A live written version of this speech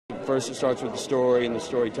First, it starts with the story and the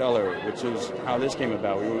storyteller, which is how this came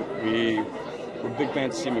about. We were big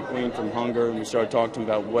fans of Steve McQueen from Hunger, and we started talking to him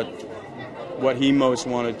about what he most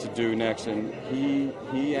wanted to do next. And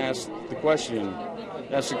he asked the question.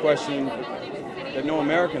 That's the question that no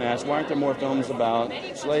American asked. Why aren't there more films about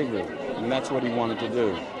slavery? And that's what he wanted to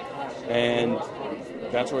do. And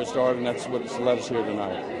that's where it started, and that's what's led us here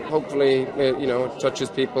tonight. Hopefully, it touches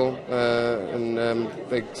people, and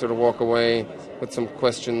they sort of walk away with some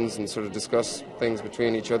questions and sort of discuss things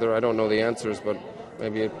between each other. I don't know the answers, but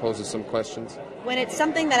maybe it poses some questions. When it's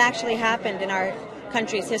something that actually happened in our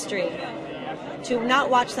country's history, to not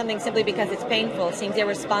watch something simply because it's painful seems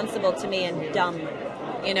irresponsible to me and dumb.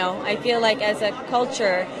 I feel like as a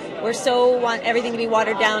culture, we're so want everything to be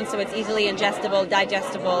watered down so it's easily ingestible,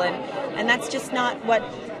 digestible, and that's just not what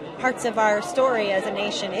parts of our story as a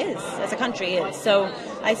nation is, as a country is. So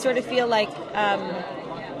I sort of feel like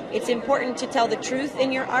it's important to tell the truth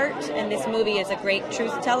in your art, and this movie is a great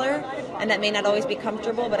truth teller, and that may not always be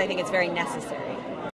comfortable, but I think it's very necessary.